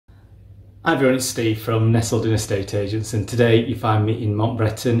Hi everyone, it's Steve from NestledIn Estate Agents, and today you find me in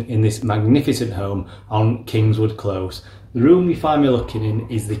Bretton in this magnificent home on Kingswood Close. The room you find me looking in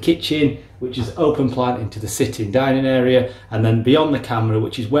is the kitchen, which is open plan into the sitting dining area, and then beyond the camera,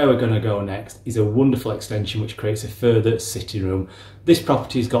 which is where we're going to go next, is a wonderful extension which creates a further sitting room. This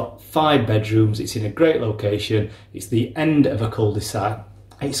property's got 5 bedrooms, it's in a great location, it's the end of a cul-de-sac.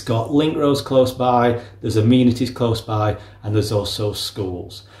 It's got link roads close by, there's amenities close by, and there's also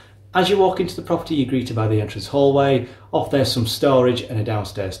schools. As you walk into the property, you're greeted by the entrance hallway. Off there's some storage and a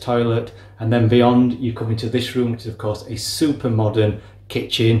downstairs toilet, and then beyond you come into this room, which is of course a super modern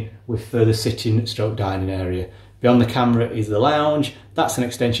kitchen with further sitting stroke dining area. Beyond the camera is the lounge. That's an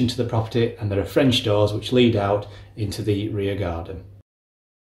extension to the property, and there are French doors which lead out into the rear garden.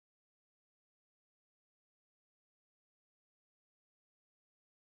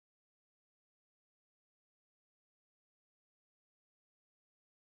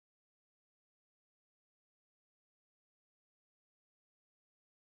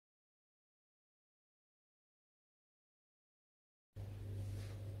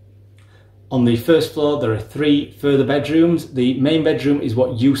 On the first floor there are 3 further bedrooms. The main bedroom is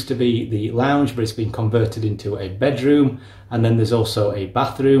what used to be the lounge, but it's been converted into a bedroom, and then there's also a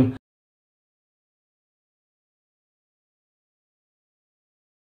bathroom.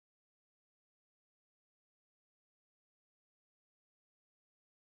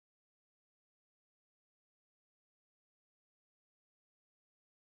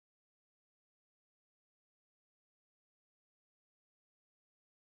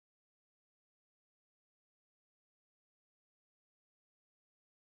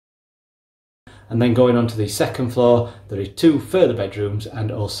 And then going on to the second floor, there are 2 further bedrooms and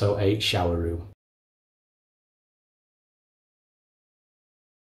also a shower room.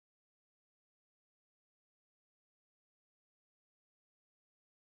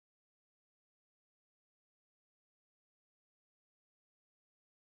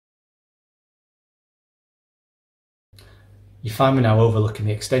 You find me now overlooking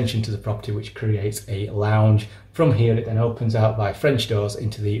the extension to the property, which creates a lounge. From here it then opens out by French doors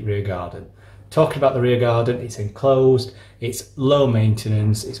into the rear garden. Talking about the rear garden, it's enclosed, it's low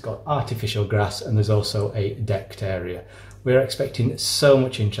maintenance, it's got artificial grass, and there's also a decked area. We're expecting so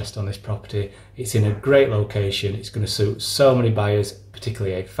much interest on this property. It's in a great location, it's going to suit so many buyers,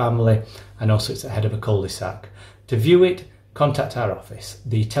 particularly a family, and also it's ahead of a cul-de-sac. To view it, contact our office.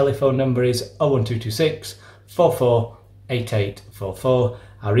 The telephone number is 01226 44 8844.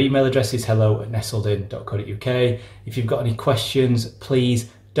 Our email address is hello@nestledin.co.uk. If you've got any questions, please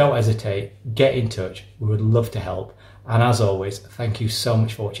don't hesitate, get in touch. We would love to help. And as always, thank you so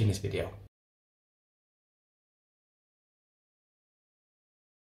much for watching this video.